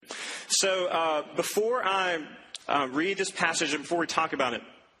So before I read this passage and before we talk about it,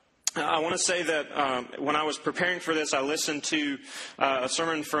 I want to say that when I was preparing for this, I listened to a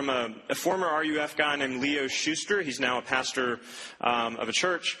sermon from a former RUF guy named Leo Schuster. He's now a pastor of a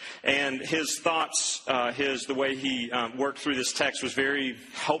church, and his thoughts, the way he worked through this text was very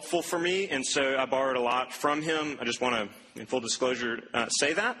helpful for me, and so I borrowed a lot from him. I just want to, in full disclosure,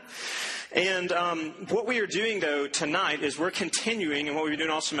 say that. And what we are doing, though, tonight is we're continuing in what we've been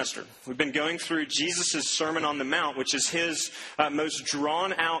doing all semester. We've been going through Jesus' Sermon on the Mount, which is his most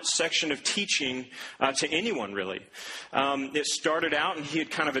drawn-out section of teaching to anyone, really. It started out, and he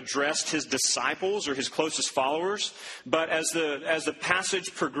had kind of addressed his disciples or his closest followers. But as the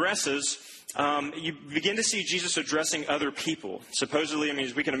passage progresses, you begin to see Jesus addressing other people. Supposedly,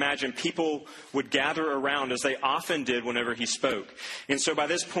 as we can imagine, people would gather around as they often did whenever he spoke. And so by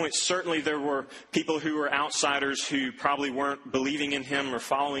this point, certainly there were people who were outsiders who probably weren't believing in him or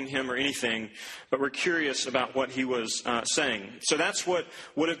following him or anything, but were curious about what he was saying. So that's what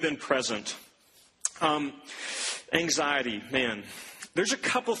would have been present. Anxiety, man. There's a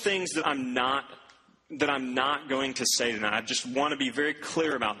couple things that I'm not going to say tonight. I just want to be very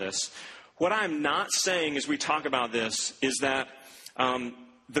clear about this. What I'm not saying as we talk about this is that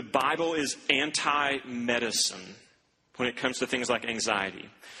the Bible is anti-medicine when it comes to things like anxiety.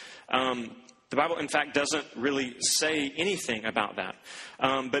 The Bible, in fact, doesn't really say anything about that.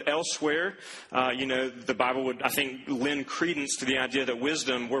 But elsewhere, the Bible would, I think, lend credence to the idea that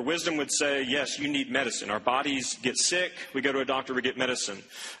where wisdom would say, yes, you need medicine. Our bodies get sick, we go to a doctor, we get medicine.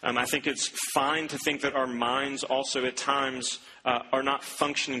 I think it's fine to think that our minds also at times are not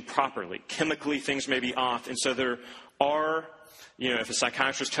functioning properly. Chemically, things may be off. And so there are, if a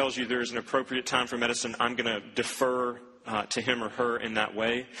psychiatrist tells you there is an appropriate time for medicine, I'm going to defer to him or her in that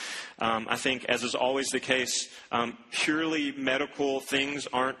way. I think, as is always the case, purely medical things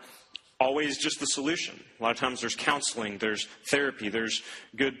aren't always just the solution. A lot of times there's counseling, there's therapy, there's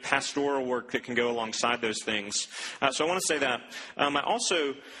good pastoral work that can go alongside those things. So I want to say that. I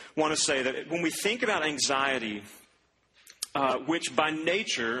also want to say that when we think about anxiety, which by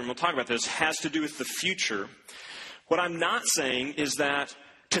nature, and we'll talk about this, has to do with the future, what I'm not saying is that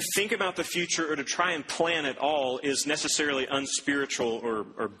to think about the future or to try and plan at all is necessarily unspiritual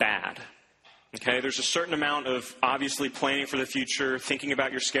or bad. Okay, there's a certain amount of obviously planning for the future, thinking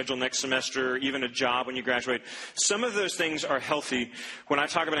about your schedule next semester, even a job when you graduate. Some of those things are healthy. When I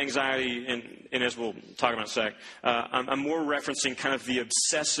talk about anxiety, and as we'll talk about in a sec, I'm more referencing kind of the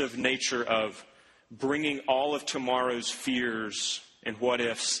obsessive nature of bringing all of tomorrow's fears and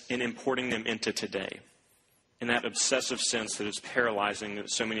what-ifs and importing them into today. In that obsessive sense that is paralyzing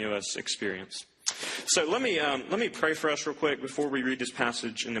that so many of us experience. So let me pray for us real quick before we read this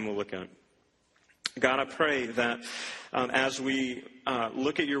passage, and then we'll look at it. God, I pray that as we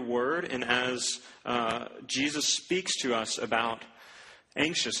look at your word and as Jesus speaks to us about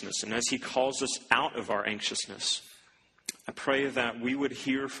anxiousness and as he calls us out of our anxiousness, I pray that we would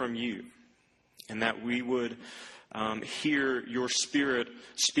hear from you and that we would hear your Spirit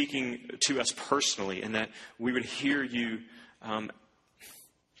speaking to us personally, and that we would hear you,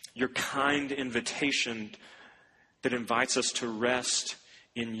 your kind invitation that invites us to rest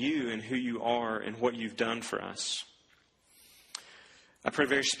in you and who you are and what you've done for us. I pray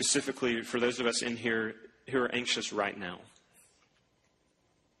very specifically for those of us in here who are anxious right now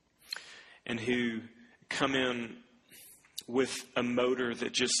and who come in with a motor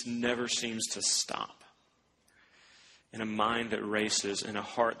that just never seems to stop, and a mind that races, and a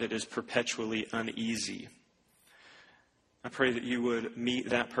heart that is perpetually uneasy. I pray that you would meet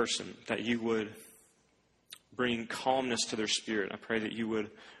that person, that you would bring calmness to their spirit. I pray that you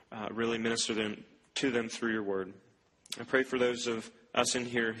would really minister to them through your word. I pray for those of us in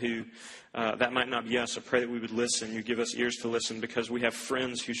here who that might not be us. I pray that we would listen. You give us ears to listen because we have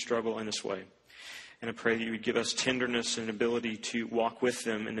friends who struggle in this way. And I pray that you would give us tenderness and ability to walk with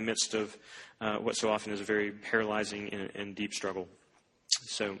them in the midst of what so often is a very paralyzing and deep struggle.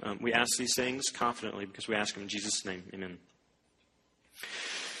 So we ask these things confidently because we ask them in Jesus' name. Amen.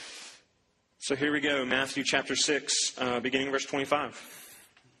 So here we go, Matthew chapter 6, beginning verse 25.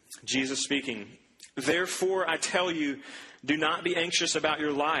 Jesus speaking. Therefore I tell you, do not be anxious about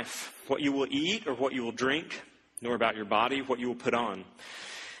your life, what you will eat or what you will drink, nor about your body, what you will put on.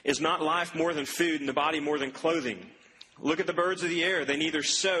 Is not life more than food, and the body more than clothing? Look at the birds of the air. They neither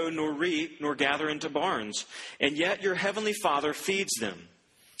sow nor reap nor gather into barns, and yet your heavenly Father feeds them.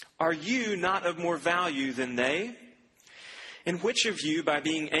 Are you not of more value than they? And which of you, by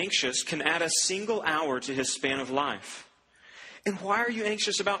being anxious, can add a single hour to his span of life? And why are you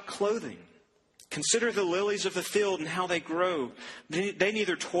anxious about clothing? Consider the lilies of the field and how they grow. They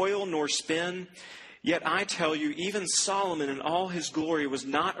neither toil nor spin. Yet I tell you, even Solomon in all his glory was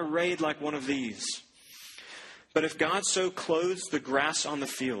not arrayed like one of these. But if God so clothes the grass on the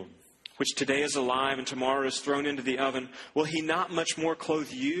field, which today is alive and tomorrow is thrown into the oven, will he not much more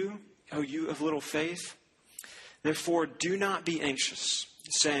clothe you, O you of little faith? Therefore, do not be anxious,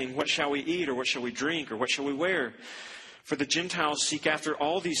 saying, what shall we eat, or what shall we drink, or what shall we wear? For the Gentiles seek after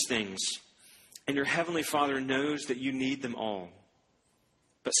all these things, and your heavenly Father knows that you need them all.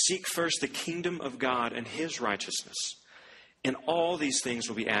 But seek first the kingdom of God and his righteousness, and all these things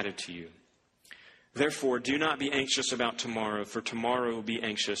will be added to you. Therefore, do not be anxious about tomorrow, for tomorrow will be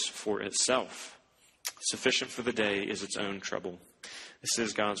anxious for itself. Sufficient for the day is its own trouble. This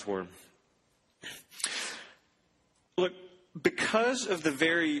is God's word. Look, because of the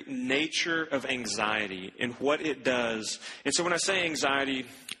very nature of anxiety and what it does, and so when I say anxiety,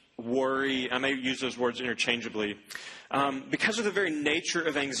 worry, I may use those words interchangeably. Because of the very nature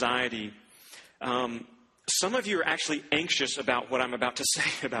of anxiety, some of you are actually anxious about what I'm about to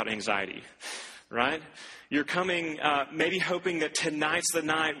say about anxiety, right? You're coming, maybe hoping that tonight's the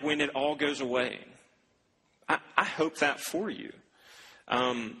night when it all goes away. I hope that for you.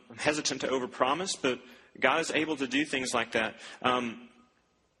 I'm hesitant to overpromise, but God is able to do things like that.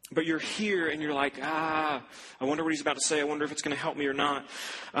 But you're here and you're like, I wonder what he's about to say. I wonder if it's going to help me or not.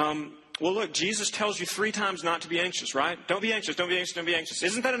 Well, look, Jesus tells you 3 times not to be anxious, right? Don't be anxious, don't be anxious, don't be anxious.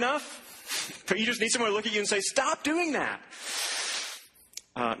 Isn't that enough? But you just need someone to look at you and say, stop doing that.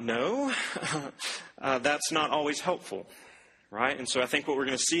 No, that's not always helpful, right? And so I think what we're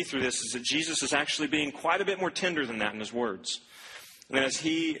going to see through this is that Jesus is actually being quite a bit more tender than that in his words. And as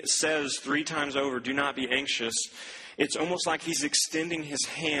he says 3 times over, do not be anxious, it's almost like he's extending his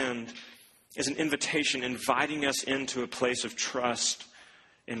hand as an invitation, inviting us into a place of trust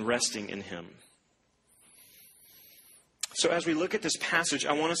and resting in him. So as we look at this passage,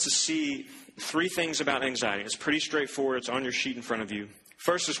 I want us to see 3 things about anxiety. It's pretty straightforward. It's on your sheet in front of you.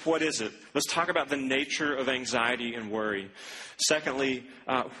 First is, what is it? Let's talk about the nature of anxiety and worry. Secondly,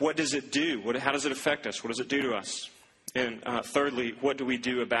 what does it do? How does it affect us? What does it do to us? And thirdly, what do we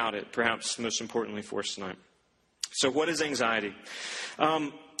do about it? Perhaps most importantly for us tonight. So what is anxiety?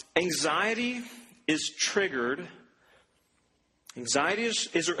 Anxiety is triggered. Anxiety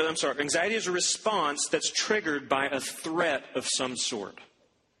is a response that's triggered by a threat of some sort.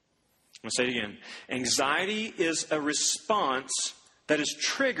 I'm going to say it again. Anxiety is a response that is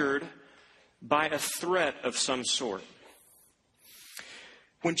triggered by a threat of some sort.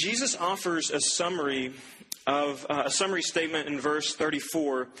 When Jesus offers a summary statement in verse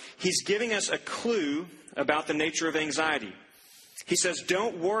 34, he's giving us a clue about the nature of anxiety. He says,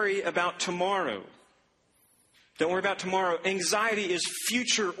 don't worry about tomorrow. Don't worry about tomorrow. Anxiety is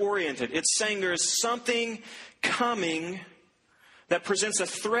future-oriented. It's saying there is something coming that presents a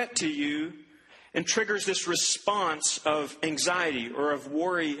threat to you and triggers this response of anxiety or of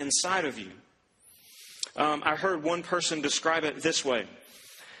worry inside of you. I heard one person describe it this way.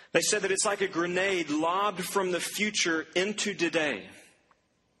 They said that it's like a grenade lobbed from the future into today.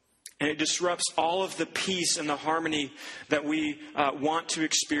 And it disrupts all of the peace and the harmony that we want to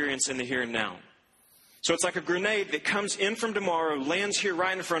experience in the here and now. So it's like a grenade that comes in from tomorrow, lands here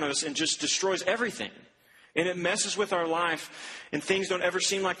right in front of us, and just destroys everything. And it messes with our life, and things don't ever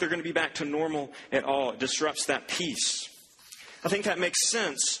seem like they're going to be back to normal at all. It disrupts that peace. I think that makes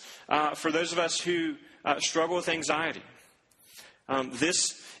sense for those of us who struggle with anxiety.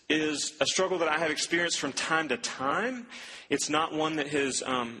 This is a struggle that I have experienced from time to time. It's not one that has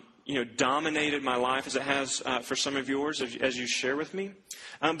dominated my life as it has for some of yours, as you share with me.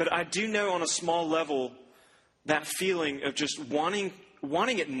 But I do know on a small level that feeling of just wanting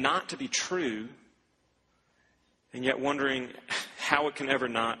it not to be true, and yet wondering how it can ever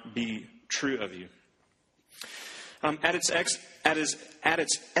not be true of you. At its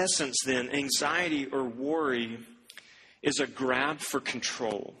essence, then, anxiety or worry is a grab for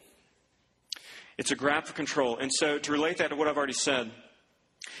control. It's a grab for control. And so to relate that to what I've already said,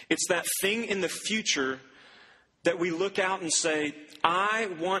 it's that thing in the future that we look out and say, I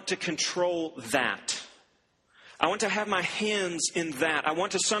want to control that. I want to have my hands in that. I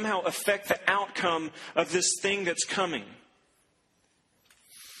want to somehow affect the outcome of this thing that's coming.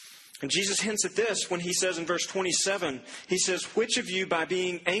 And Jesus hints at this when he says in verse 27, he says, which of you by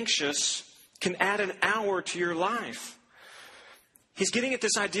being anxious can add an hour to your life? He's getting at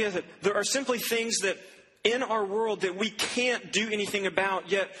this idea that there are simply things that in our world that we can't do anything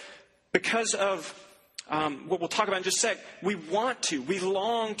about, yet because of what we'll talk about in just a sec, we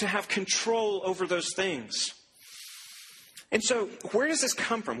long to have control over those things. And so where does this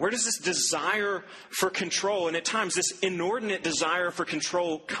come from? Where does this desire for control, and at times this inordinate desire for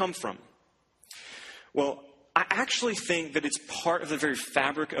control, come from? Well, I actually think that it's part of the very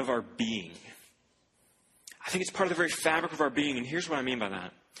fabric of our being. I think it's part of the very fabric of our being, and here's what I mean by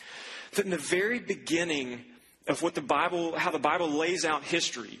that. That in the very beginning of what how the Bible lays out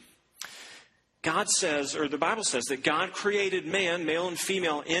history, God says, or the Bible says, that God created man, male and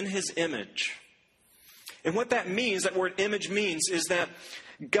female, in his image. And what that means, that word image means, is that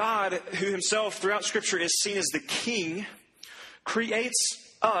God, who himself throughout Scripture is seen as the king, creates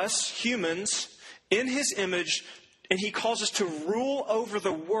us, humans, in his image, and he calls us to rule over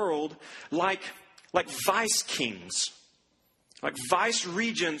the world like vice kings, like vice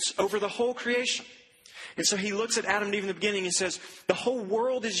regents over the whole creation. And so he looks at Adam and Eve in the beginning and says, the whole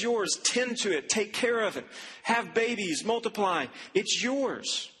world is yours. Tend to it. Take care of it. Have babies. Multiply. It's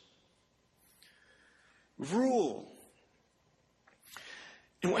yours. Rule.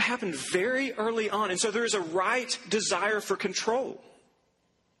 And what happened very early on, and so there is a right desire for control,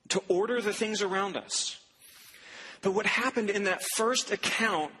 to order the things around us. But what happened in that first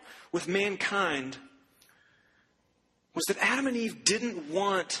account with mankind was that Adam and Eve didn't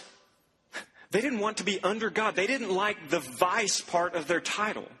want to be under God. They didn't like the vice part of their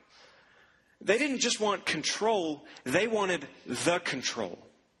title. They didn't just want control, they wanted the control.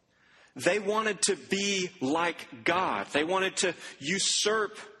 They wanted to be like God. They wanted to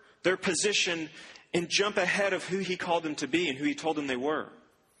usurp their position and jump ahead of who he called them to be and who he told them they were.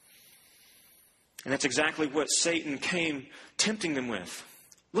 And that's exactly what Satan came tempting them with.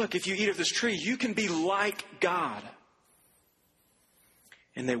 Look, if you eat of this tree, you can be like God.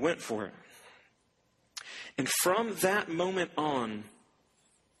 And they went for it. And from that moment on,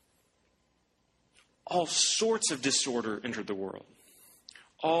 all sorts of disorder entered the world.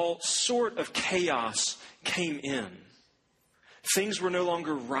 All sort of chaos came in. Things were no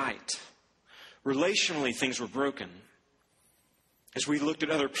longer right. Relationally, things were broken. As we looked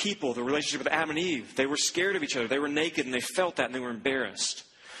at other people, the relationship with Adam and Eve, they were scared of each other. They were naked and they felt that and they were embarrassed.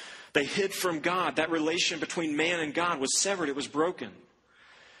 They hid from God. That relation between man and God was severed. It was broken.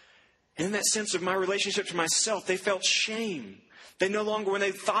 And in that sense of my relationship to myself, they felt shame. They no longer, when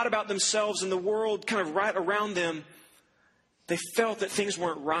they thought about themselves and the world kind of right around them, they felt that things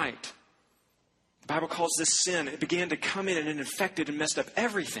weren't right. The Bible calls this sin. It began to come in and it infected and messed up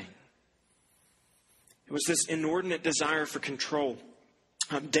everything. It was this inordinate desire for control.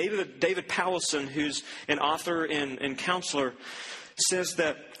 David Powlison, who's an author and counselor, says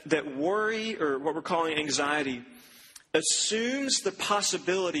that worry, or what we're calling anxiety, assumes the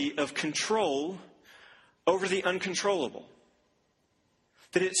possibility of control over the uncontrollable.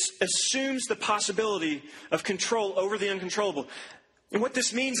 That it assumes the possibility of control over the uncontrollable. And what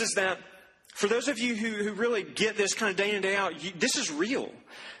this means is that for those of you who really get this kind of day in, day out, this is real.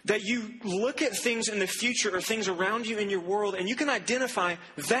 That you look at things in the future or things around you in your world and you can identify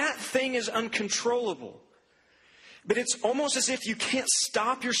that thing is uncontrollable. But it's almost as if you can't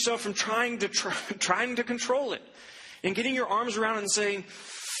stop yourself from trying to control it. And getting your arms around it and saying,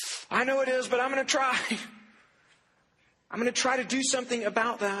 I know it is, but I'm going to try. I'm going to try to do something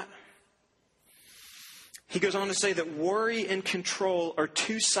about that. He goes on to say that worry and control are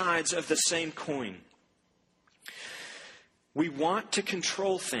two sides of the same coin. We want to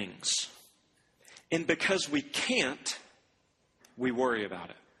control things, and because we can't, we worry about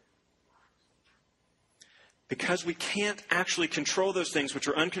it. Because we can't actually control those things which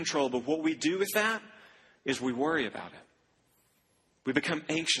are uncontrollable, what we do with that is we worry about it. We become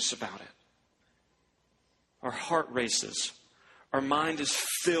anxious about it. Our heart races. Our mind is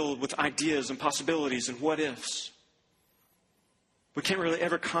filled with ideas and possibilities and what ifs. We can't really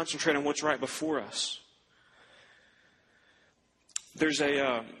ever concentrate on what's right before us. There's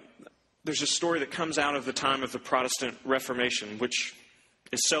a story that comes out of the time of the Protestant Reformation, which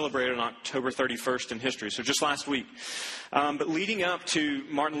is celebrated on October 31st in history, so just last week. But leading up to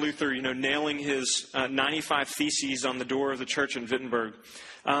Martin Luther, nailing his 95 Theses on the door of the church in Wittenberg,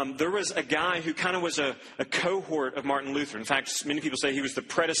 there was a guy who kind of was a cohort of Martin Luther. In fact, many people say he was the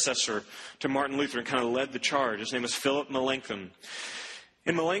predecessor to Martin Luther and kind of led the charge. His name was Philip Melanchthon.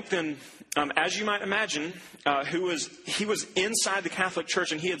 And Melanchthon, as you might imagine, he was inside the Catholic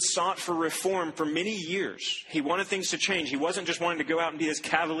Church and he had sought for reform for many years. He wanted things to change. He wasn't just wanting to go out and be this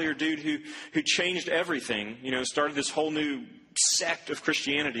cavalier dude who changed everything, started this whole new sect of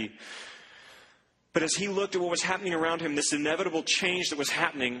Christianity. But as he looked at what was happening around him, this inevitable change that was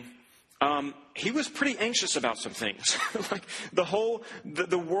happening, he was pretty anxious about some things. Like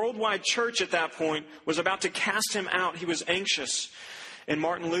the worldwide church at that point was about to cast him out. He was anxious. And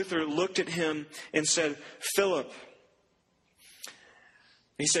Martin Luther looked at him and said, Philip,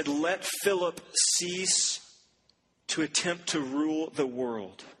 He said, let Philip cease to attempt to rule the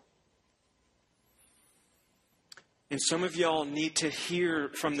world. And some of y'all need to hear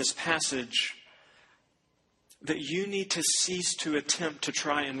from this passage that you need to cease to attempt to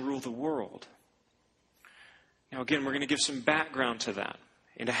try and rule the world. Now, again, we're going to give some background to that,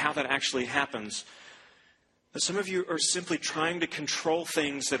 into how that actually happens. But some of you are simply trying to control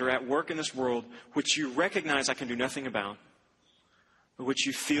things that are at work in this world, which you recognize I can do nothing about, but which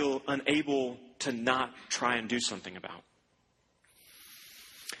you feel unable to not try and do something about.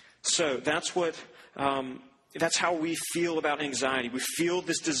 So that's how we feel about anxiety. We feel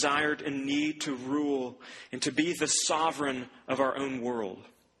this desire and need to rule and to be the sovereign of our own world.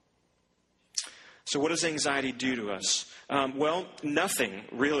 So what does anxiety do to us? Well, nothing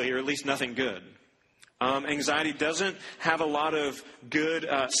really, or at least nothing good. Anxiety doesn't have a lot of good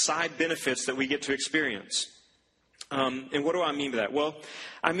side benefits that we get to experience. And what do I mean by that? Well,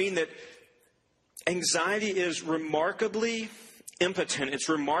 I mean that anxiety is remarkably impotent. It's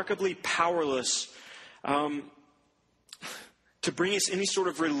remarkably powerless to bring us any sort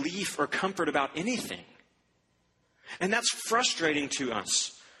of relief or comfort about anything. And that's frustrating to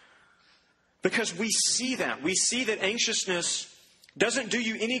us because we see that. We see that anxiousness doesn't do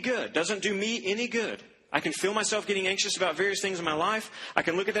you any good, doesn't do me any good. I can feel myself getting anxious about various things in my life. I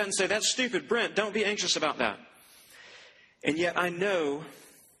can look at that and say, that's stupid. Brent, don't be anxious about that. And yet I know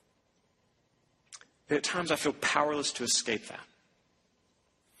that at times I feel powerless to escape that.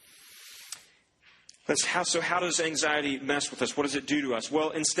 So how does anxiety mess with us? What does it do to us? Well,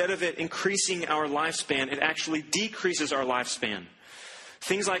 instead of it increasing our lifespan, it actually decreases our lifespan.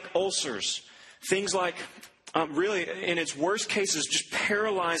 Things like ulcers, things like, really, in its worst cases, just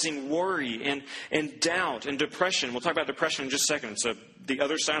paralyzing worry and doubt and depression. We'll talk about depression in just a second. So the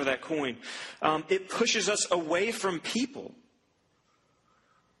other side of that coin. It pushes us away from people.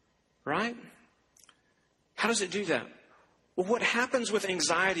 Right? How does it do that? Well, what happens with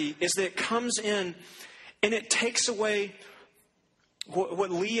anxiety is that it comes in and it takes away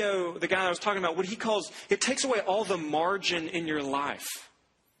what Leo, the guy I was talking about, what he calls, it takes away all the margin in your life.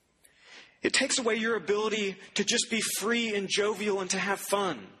 It takes away your ability to just be free and jovial and to have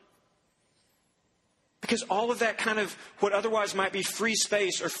fun. Because all of that kind of what otherwise might be free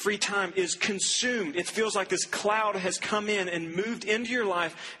space or free time is consumed. It feels like this cloud has come in and moved into your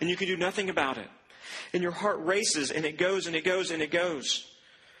life and you can do nothing about it. And your heart races and it goes and it goes and it goes.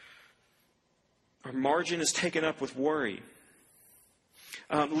 Our margin is taken up with worry.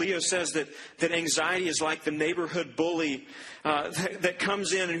 Leo says that anxiety is like the neighborhood bully that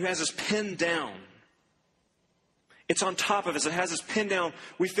comes in and who has us pinned down. It's on top of us. It has us pinned down.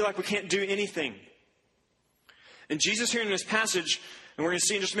 We feel like we can't do anything. And Jesus here in this passage, and we're going to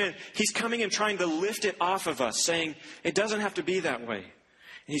see in just a minute, he's coming and trying to lift it off of us, saying it doesn't have to be that way.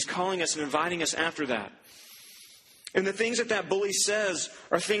 And he's calling us and inviting us after that. And the things that bully says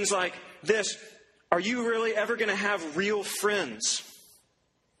are things like this. Are you really ever going to have real friends?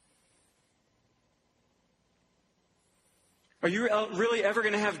 Are you really ever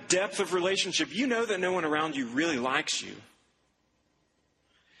going to have depth of relationship? You know that no one around you really likes you.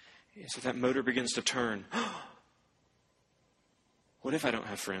 So that motor begins to turn. What if I don't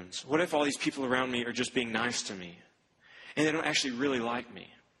have friends? What if all these people around me are just being nice to me and they don't actually really like me?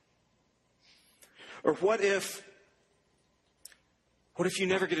 Or what if you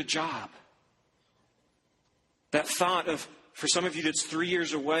never get a job? That thought of, for some of you, that's 3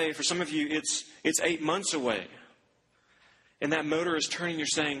 years away. For some of you, it's 8 months away. And that motor is turning. You're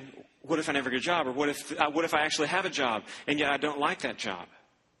saying, what if I never get a job? Or what if I actually have a job and yet I don't like that job?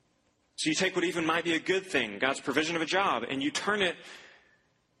 So you take what even might be a good thing, God's provision of a job, and you turn it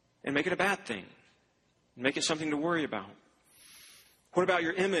and make it a bad thing. Make it something to worry about. What about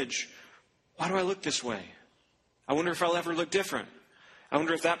your image? Why do I look this way? I wonder if I'll ever look different. I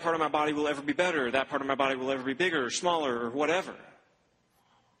wonder if that part of my body will ever be better, or that part of my body will ever be bigger or smaller or whatever.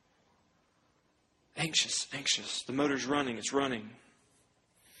 Anxious. The motor's running. It's running.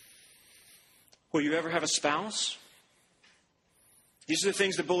 Will you ever have a spouse? These are the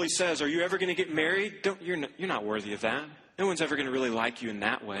things the bully says. Are you ever going to get married? You're not worthy of that. No one's ever going to really like you in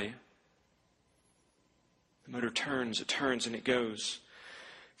that way. The motor turns, and it goes.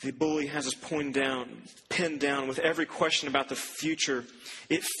 The bully has us pinned down with every question about the future.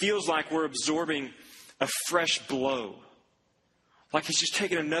 It feels like we're absorbing a fresh blow. Like he's just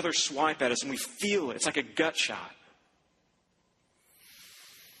taking another swipe at us and we feel it. It's like a gut shot.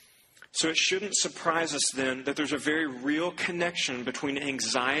 So it shouldn't surprise us then that there's a very real connection between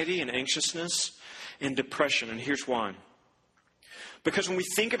anxiety and anxiousness and depression. And here's why. Because when we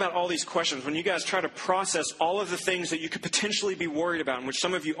think about all these questions, when you guys try to process all of the things that you could potentially be worried about, and which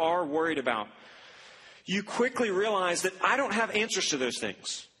some of you are worried about, you quickly realize that I don't have answers to those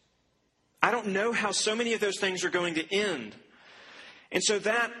things. I don't know how so many of those things are going to end. And so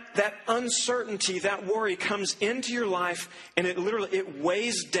that uncertainty, that worry comes into your life, and it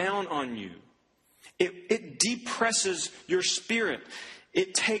weighs down on you. It depresses your spirit.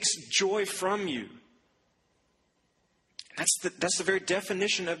 It takes joy from you. That's the very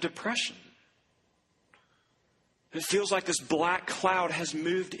definition of depression. It feels like this black cloud has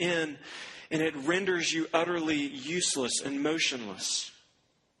moved in, and it renders you utterly useless and motionless.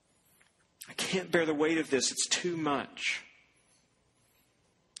 I can't bear the weight of this. It's too much.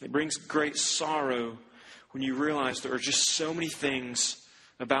 It brings great sorrow when you realize there are just so many things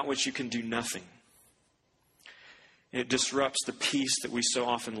about which you can do nothing. It disrupts the peace that we so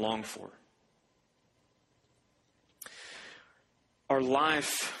often long for. Our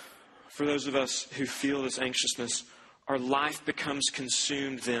life, for those of us who feel this anxiousness, our life becomes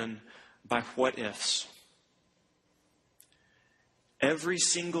consumed then by what ifs. Every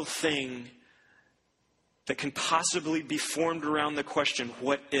single thing that can possibly be formed around the question,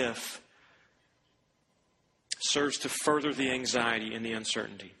 what if, serves to further the anxiety and the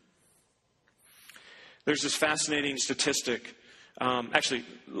uncertainty. There's this fascinating statistic, actually,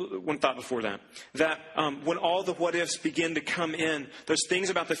 one thought before that when all the what ifs begin to come in, those things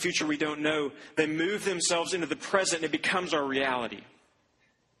about the future we don't know, they move themselves into the present and it becomes our reality.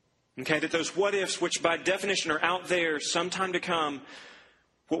 Okay, that those what ifs, which by definition are out there sometime to come,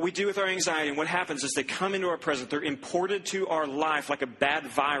 what we do with our anxiety and what happens is they come into our present. They're imported to our life like a bad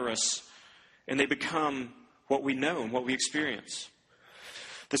virus, and they become what we know and what we experience.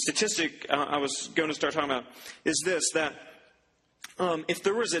 The statistic I was going to start talking about is this, that if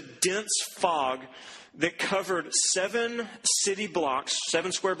there was a dense fog that covered 7 city blocks,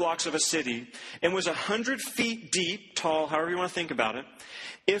 7 square blocks of a city, and was 100 feet deep, tall, however you want to think about it,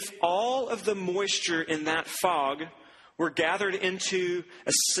 if all of the moisture in that fog were gathered into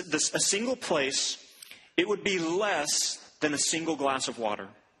a single place, it would be less than a single glass of water.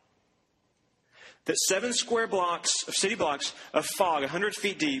 That 7 square blocks of city blocks of fog, 100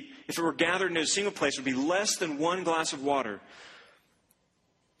 feet deep, if it were gathered into a single place, would be less than 1 glass of water.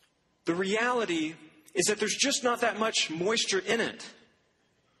 The reality is that there's just not that much moisture in it.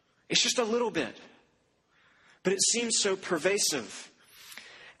 It's just a little bit. But it seems so pervasive.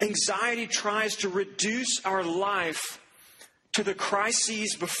 Anxiety tries to reduce our life to the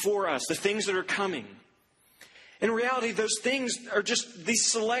crises before us, the things that are coming. In reality, those things are just these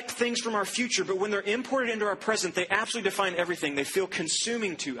select things from our future, but when they're imported into our present, they absolutely define everything. They feel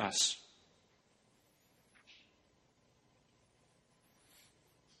consuming to us.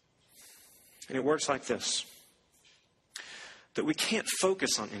 And it works like this, that we can't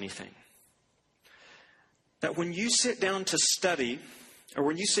focus on anything. That when you sit down to study, or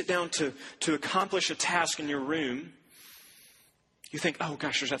when you sit down to accomplish a task in your room, you think, oh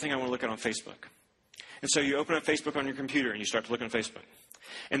gosh, there's that thing I want to look at on Facebook. And so you open up Facebook on your computer and you start to look on Facebook.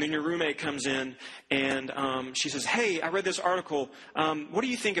 And then your roommate comes in and she says, hey, I read this article. What do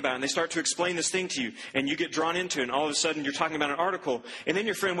you think about it? And they start to explain this thing to you. And you get drawn into it. And all of a sudden you're talking about an article. And then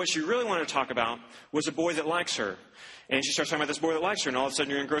your friend, what she really wanted to talk about was a boy that likes her. And she starts talking about this boy that likes her. And all of a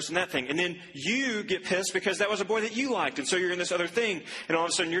sudden you're engrossed in that thing. And then you get pissed because that was a boy that you liked. And so you're in this other thing. And all of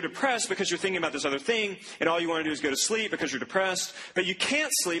a sudden you're depressed because you're thinking about this other thing. And all you want to do is go to sleep because you're depressed. But you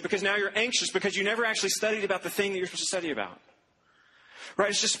can't sleep because now you're anxious because you never actually studied about the thing that you're supposed to study about. Right?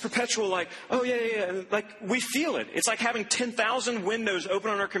 It's just perpetual like, oh, yeah. Like, we feel it. It's like having 10,000 windows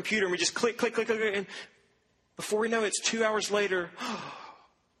open on our computer and we just click. And before we know it, it's 2 hours later,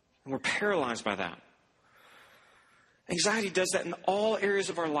 and we're paralyzed by that. Anxiety does that in all areas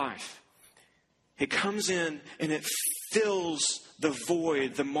of our life. It comes in and it fills the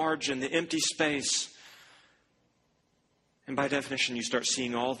void, the margin, the empty space. And by definition, you start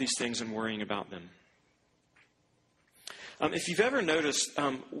seeing all these things and worrying about them. If you've ever noticed,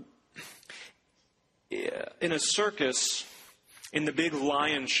 in a circus, in the big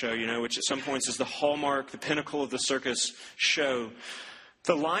lion show, which at some points is the hallmark, the pinnacle of the circus show,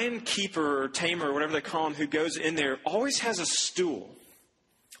 the lion keeper or tamer, or whatever they call him, who goes in there, always has a stool.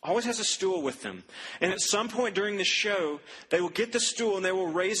 Always has a stool with them. And at some point during the show, they will get the stool and they will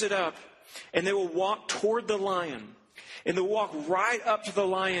raise it up and they will walk toward the lion. And they'll walk right up to the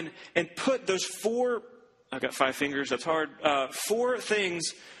lion and put those 4... I've got 5 fingers, that's hard. 4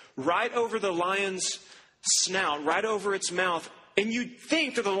 things right over the lion's snout, right over its mouth. And you'd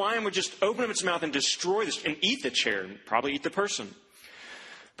think that the lion would just open up its mouth and destroy this and eat the chair and probably eat the person.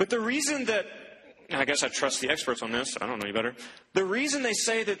 But the reason that I guess I trust the experts on this. I don't know any better. The reason they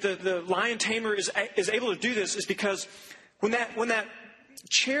say that the lion tamer is able to do this is because when that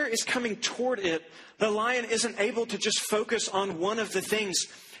chair is coming toward it, the lion isn't able to just focus on one of the things.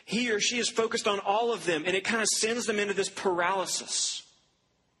 He or she is focused on all of them, and it kind of sends them into this paralysis.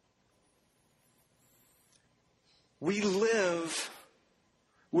 We live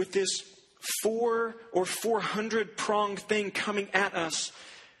with this 400-pronged thing coming at us.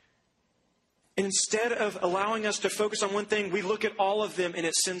 And instead of allowing us to focus on one thing, we look at all of them and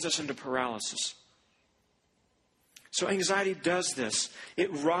it sends us into paralysis. So anxiety does this.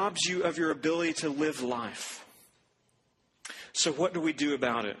 It robs you of your ability to live life. So what do we do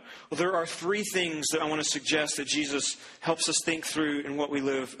about it? Well, there are three things that I want to suggest that Jesus helps us think through in what we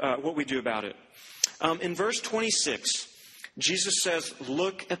do about it. In verse 26, Jesus says,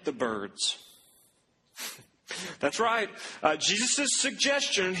 "Look at the birds." That's right. Jesus'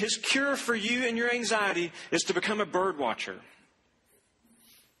 suggestion, his cure for you and your anxiety, is to become a bird watcher.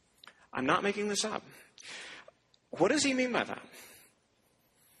 I'm not making this up. What does he mean by that?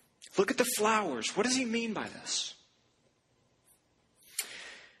 Look at the flowers. What does he mean by this?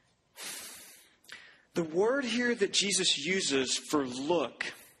 The word here that Jesus uses for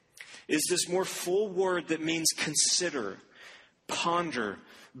look is this more full word that means consider, ponder,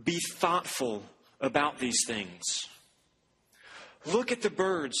 be thoughtful about these things. Look at the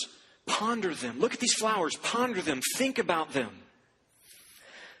birds, ponder them. Look at these flowers, ponder them, think about them.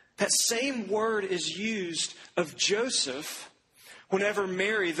 That same word is used of Joseph whenever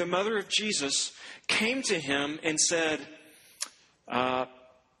Mary, the mother of Jesus, came to him and said, I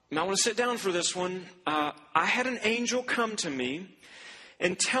want to sit down for this one. I had an angel come to me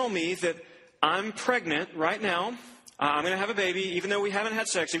and tell me that I'm pregnant right now. I'm going to have a baby, even though we haven't had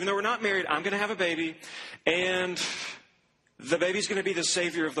sex, even though we're not married, I'm going to have a baby. And the baby's going to be the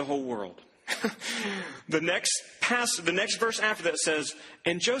savior of the whole world. The next verse after that says,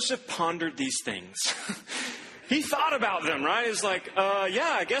 and Joseph pondered these things. He thought about them, right? It's like,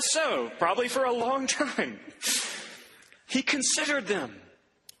 yeah, I guess so. Probably for a long time. He considered them.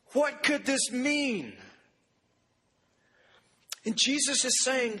 What could this mean? And Jesus is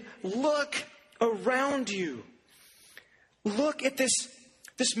saying, look around you. Look at this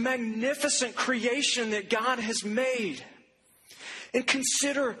magnificent creation that God has made. And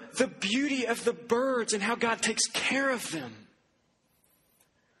consider the beauty of the birds and how God takes care of them.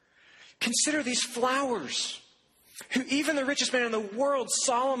 Consider these flowers, who even the richest man in the world,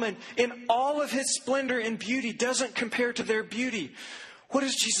 Solomon, in all of his splendor and beauty, doesn't compare to their beauty. What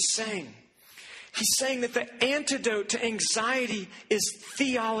is Jesus saying? He's saying that the antidote to anxiety is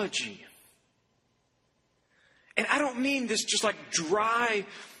theology. And I don't mean this just like dry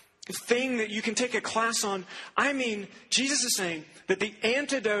thing that you can take a class on. I mean, Jesus is saying that the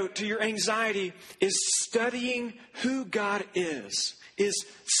antidote to your anxiety is studying who God is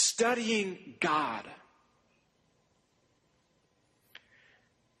studying God.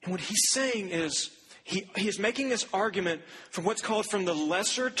 And what he's saying is, he is making this argument from what's called from the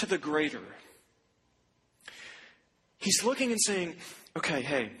lesser to the greater. He's looking and saying, okay,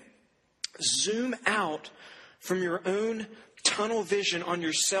 hey, zoom out from your own tunnel vision on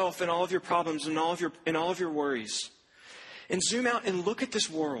yourself and all of your problems and all of your worries. And zoom out and look at this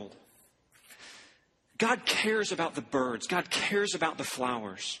world. God cares about the birds. God cares about the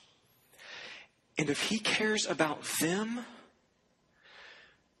flowers. And if he cares about them,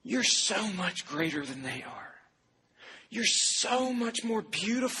 you're so much greater than they are. You're so much more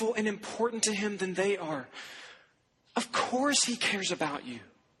beautiful and important to him than they are. Of course he cares about you.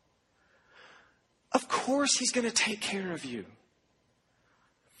 Of course he's going to take care of you.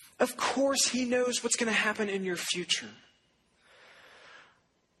 Of course he knows what's going to happen in your future.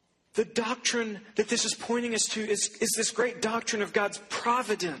 The doctrine that this is pointing us to is this great doctrine of God's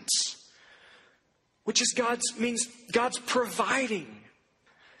providence, which is means God's providing.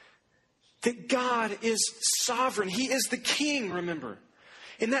 That God is sovereign. He is the king, remember.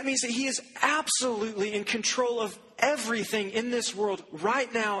 And that means that he is absolutely in control of everything in this world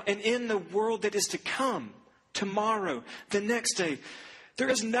right now and in the world that is to come, tomorrow, the next day. There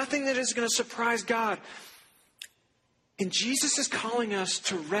is nothing that is going to surprise God. And Jesus is calling us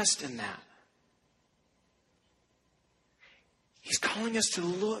to rest in that. He's calling us to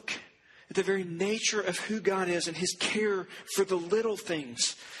look at the very nature of who God is and his care for the little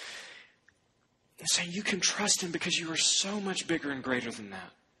things. And saying you can trust him because you are so much bigger and greater than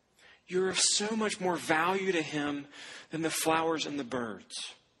that. You're of so much more value to him than the flowers and the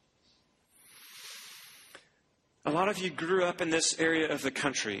birds. A lot of you grew up in this area of the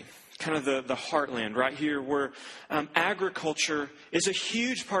country, kind of the heartland right here, where agriculture is a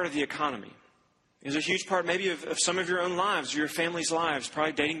huge part of the economy. It's a huge part maybe of some of your own lives, your family's lives,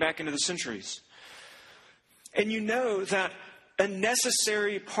 probably dating back into the centuries. And you know that a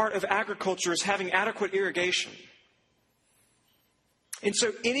necessary part of agriculture is having adequate irrigation. And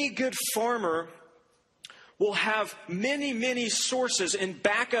so any good farmer will have many, many sources and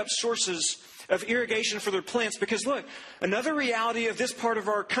backup sources of irrigation for their plants. Because look, another reality of this part of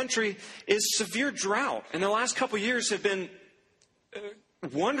our country is severe drought. And the last couple of years have been a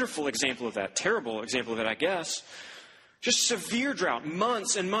wonderful example of that, terrible example of it, I guess. Just severe drought,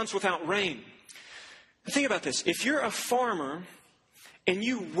 months and months without rain. Think about this. If you're a farmer and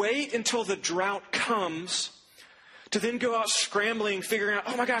you wait until the drought comes to then go out scrambling, figuring out,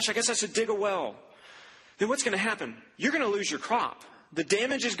 oh my gosh, I guess I should dig a well, then what's going to happen? You're going to lose your crop. The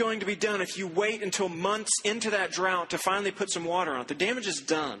damage is going to be done if you wait until months into that drought to finally put some water on it. The damage is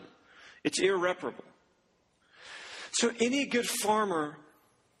done. It's irreparable. So any good farmer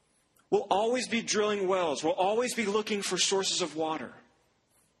will always be drilling wells, will always be looking for sources of water.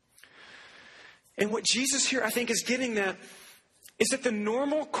 And what Jesus here, I think, is getting at is that the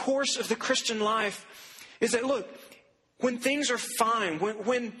normal course of the Christian life is that, look, when things are fine,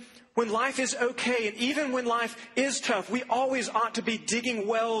 when life is okay, and even when life is tough, we always ought to be digging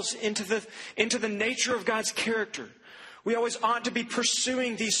wells into the nature of God's character. We always ought to be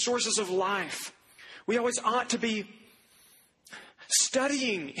pursuing these sources of life. We always ought to be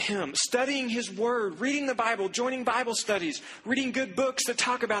studying Him, studying His Word, reading the Bible, joining Bible studies, reading good books that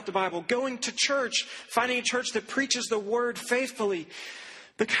talk about the Bible, going to church, finding a church that preaches the Word faithfully.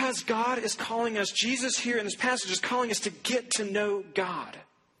 Because God is calling us, Jesus here in this passage is calling us to get to know God.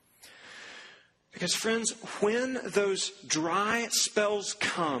 Because friends, when those dry spells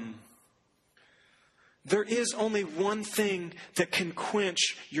come, there is only one thing that can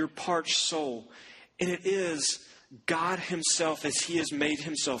quench your parched soul, and it is God Himself as He has made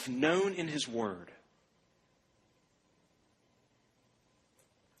Himself known in His Word.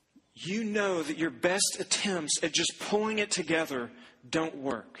 You know that your best attempts at just pulling it together don't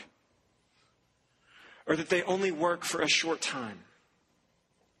work, or that they only work for a short time.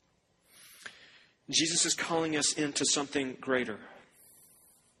 Jesus is calling us into something greater.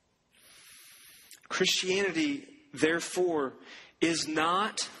 Christianity, therefore, is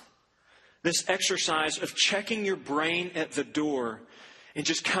not this exercise of checking your brain at the door and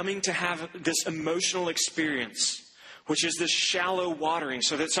just coming to have this emotional experience, which is this shallow watering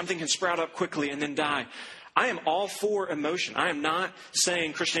so that something can sprout up quickly and then die. I am all for emotion. I am not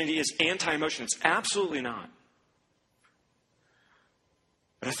saying Christianity is anti-emotion. It's absolutely not.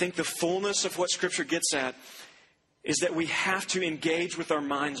 But I think the fullness of what Scripture gets at is that we have to engage with our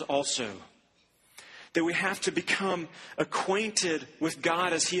minds also. That we have to become acquainted with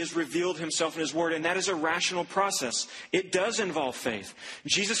God as He has revealed Himself in His Word. And that is a rational process. It does involve faith.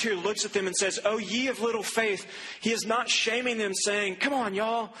 Jesus here looks at them and says, "Oh, ye of little faith." He is not shaming them, saying, "Come on,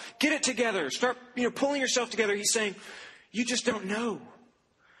 y'all, get it together. Start, pulling yourself together." He's saying, you just don't know.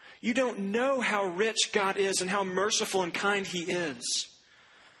 You don't know how rich God is and how merciful and kind He is.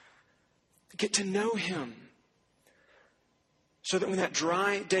 Get to know Him, so that when that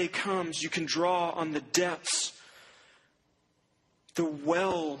dry day comes, you can draw on the depths, the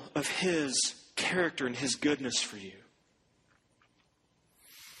well of His character and His goodness for you.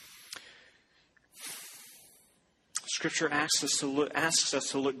 Scripture asks us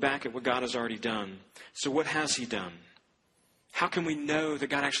to look back at what God has already done. So what has He done? How can we know that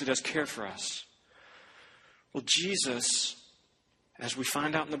God actually does care for us? Well, Jesus, as we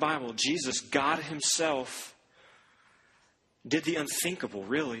find out in the Bible, Jesus, God Himself, did the unthinkable,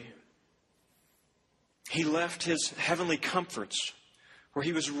 really. He left His heavenly comforts, where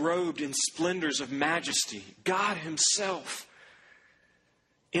He was robed in splendors of majesty. God Himself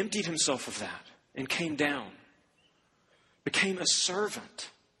emptied Himself of that and came down, became a servant,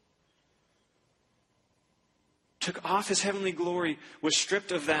 took off His heavenly glory, was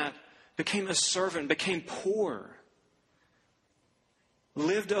stripped of that, became a servant, became poor,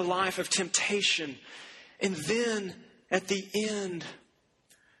 lived a life of temptation, and then at the end,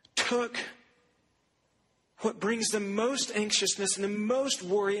 took what brings the most anxiousness and the most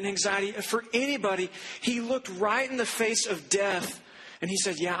worry and anxiety for anybody. He looked right in the face of death and He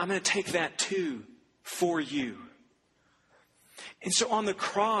said, yeah, I'm going to take that too for you. And so on the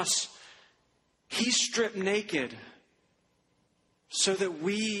cross, He stripped naked so that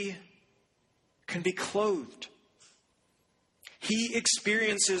we can be clothed. He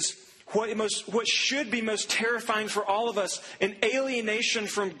experiences what should be most terrifying for all of us, an alienation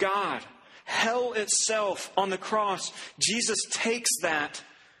from God, hell itself on the cross. Jesus takes that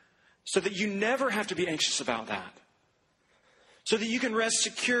so that you never have to be anxious about that. so that you can rest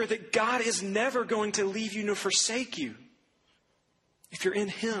secure that God is never going to leave you nor forsake you. If you're in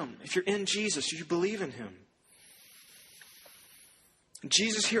Him, if you're in Jesus, you believe in Him.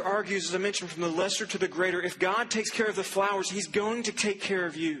 Jesus here argues, as I mentioned, from the lesser to the greater. If God takes care of the flowers, He's going to take care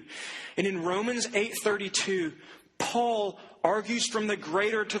of you. And in Romans 8:32, Paul argues from the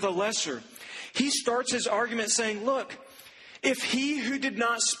greater to the lesser. He starts his argument saying, look, if He who did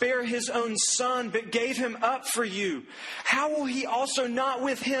not spare His own Son, but gave Him up for you, how will He also not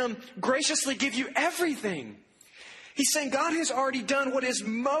with Him graciously give you everything? He's saying God has already done what is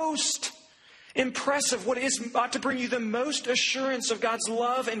most impressive, what ought to bring you the most assurance of God's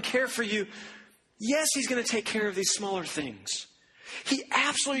love and care for you. Yes, He's going to take care of these smaller things. He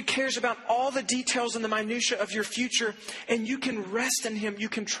absolutely cares about all the details and the minutiae of your future, and you can rest in Him. You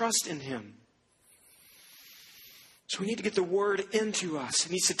can trust in Him. So we need to get the Word into us.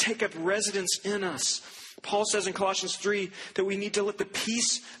 It needs to take up residence in us. Paul says in Colossians 3 that we need to let the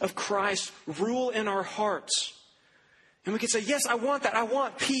peace of Christ rule in our hearts. And we can say, yes, I want that. I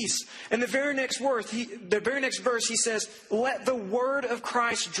want peace. And the very next verse, he says, let the word of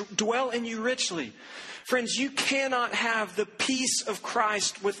Christ dwell in you richly. Friends, you cannot have the peace of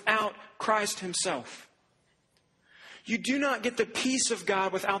Christ without Christ Himself. You do not get the peace of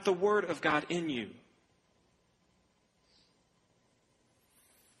God without the word of God in you.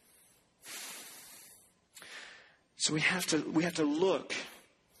 So we have to look.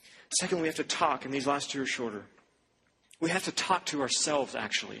 Secondly, we have to talk, and these last two are shorter. We have to talk to ourselves,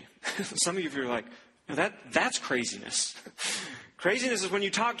 actually. Some of you are like, no, that's craziness. Craziness is when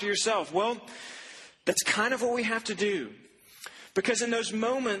you talk to yourself. Well, that's kind of what we have to do. Because in those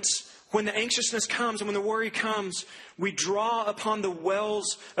moments when the anxiousness comes and when the worry comes, we draw upon the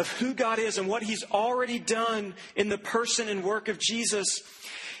wells of who God is and what He's already done in the person and work of Jesus.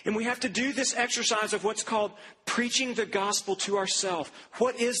 And we have to do this exercise of what's called preaching the gospel to ourselves.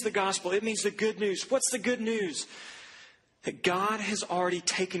 What is the gospel? It means the good news. What's the good news? That God has already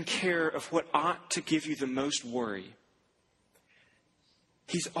taken care of what ought to give you the most worry.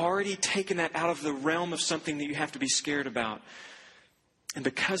 He's already taken that out of the realm of something that you have to be scared about. And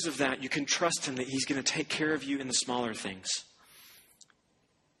because of that, you can trust Him that He's going to take care of you in the smaller things.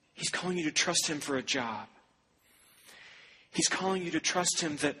 He's calling you to trust Him for a job. He's calling you to trust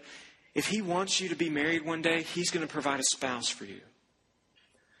Him that if He wants you to be married one day, He's going to provide a spouse for you.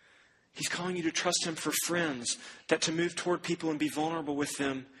 He's calling you to trust Him for friends, that to move toward people and be vulnerable with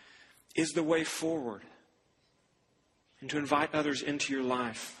them is the way forward. And to invite others into your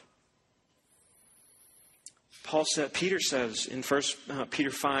life. Peter says in 1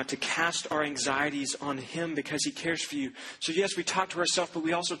 Peter 5 to cast our anxieties on Him because He cares for you. So yes, we talk to ourselves, but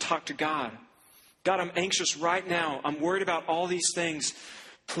we also talk to God. God, I'm anxious right now. I'm worried about all these things.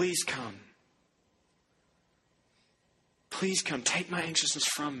 Please come. Please come. Take my anxiousness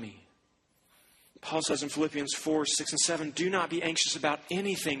from me. Paul says in Philippians 4, 6, and 7, do not be anxious about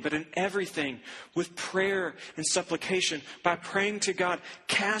anything, but in everything, with prayer and supplication, by praying to God,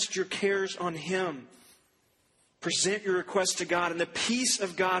 cast your cares on Him. Present your requests to God, and the peace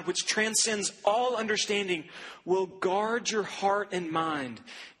of God, which transcends all understanding, will guard your heart and mind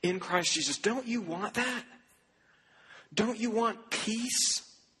in Christ Jesus. Don't you want that? Don't you want peace?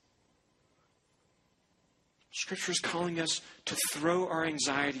 Scripture is calling us to throw our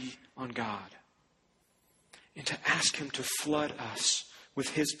anxiety on God and to ask Him to flood us with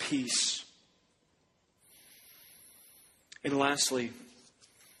His peace. And lastly,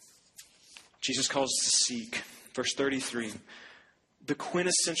 Jesus calls us to seek. Verse 33, the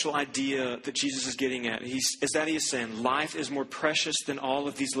quintessential idea that Jesus is getting at is that He is saying life is more precious than all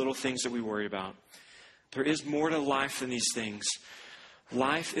of these little things that we worry about. There is more to life than these things.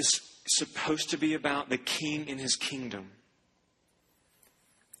 Life is supposed to be about the King and His kingdom.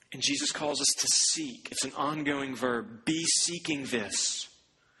 And Jesus calls us to seek. It's an ongoing verb. Be seeking this.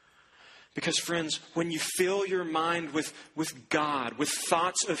 Because friends, when you fill your mind with God, with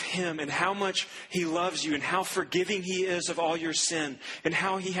thoughts of Him and how much He loves you and how forgiving He is of all your sin and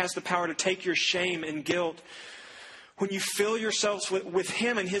how He has the power to take your shame and guilt, when you fill yourselves with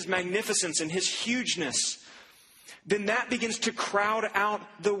Him and His magnificence and His hugeness, then that begins to crowd out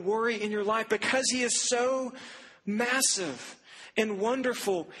the worry in your life because He is so massive and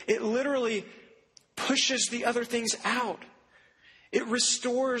wonderful. It literally pushes the other things out. It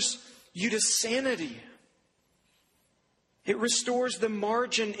restores you to sanity. It restores the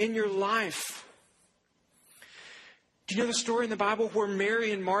margin in your life. Do you know the story in the Bible where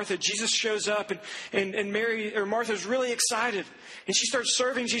Mary and Martha, Jesus shows up and Martha's really excited. And she starts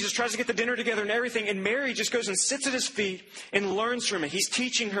serving Jesus, tries to get the dinner together and everything. And Mary just goes and sits at His feet and learns from it. He's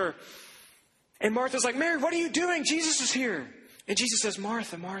teaching her. And Martha's like, Mary, what are you doing? Jesus is here. And Jesus says,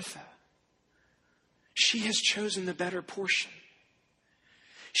 Martha, Martha, she has chosen the better portion.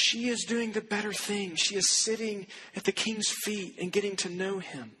 She is doing the better thing. She is sitting at the King's feet and getting to know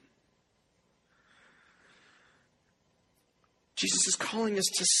him. Jesus is calling us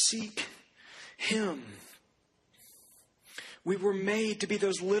to seek him. We were made to be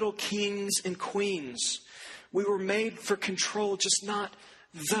those little kings and queens. We were made for control, just not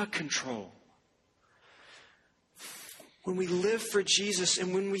the control. When we live for Jesus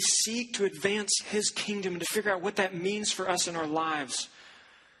and when we seek to advance his kingdom and to figure out what that means for us in our lives,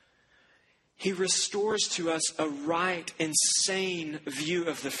 he restores to us a right and sane view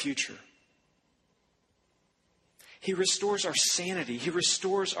of the future. He restores our sanity. He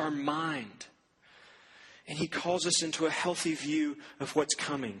restores our mind. And he calls us into a healthy view of what's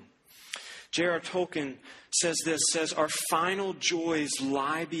coming. J.R. Tolkien says, our final joys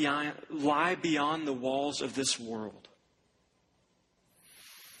lie beyond the walls of this world.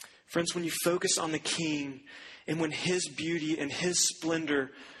 Friends, when you focus on the King and when his beauty and his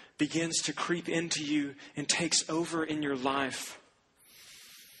splendor begins to creep into you and takes over in your life,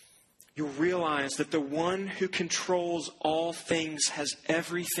 you'll realize that the one who controls all things has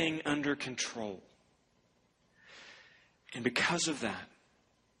everything under control. And because of that,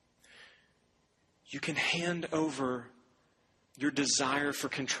 you can hand over your desire for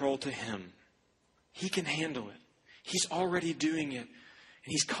control to him. He can handle it. He's already doing it.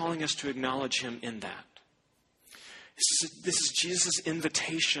 And he's calling us to acknowledge him in that. This is Jesus'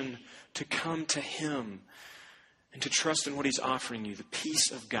 invitation to come to him and to trust in what he's offering you, the peace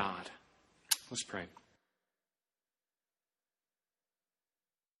of God. Let's pray.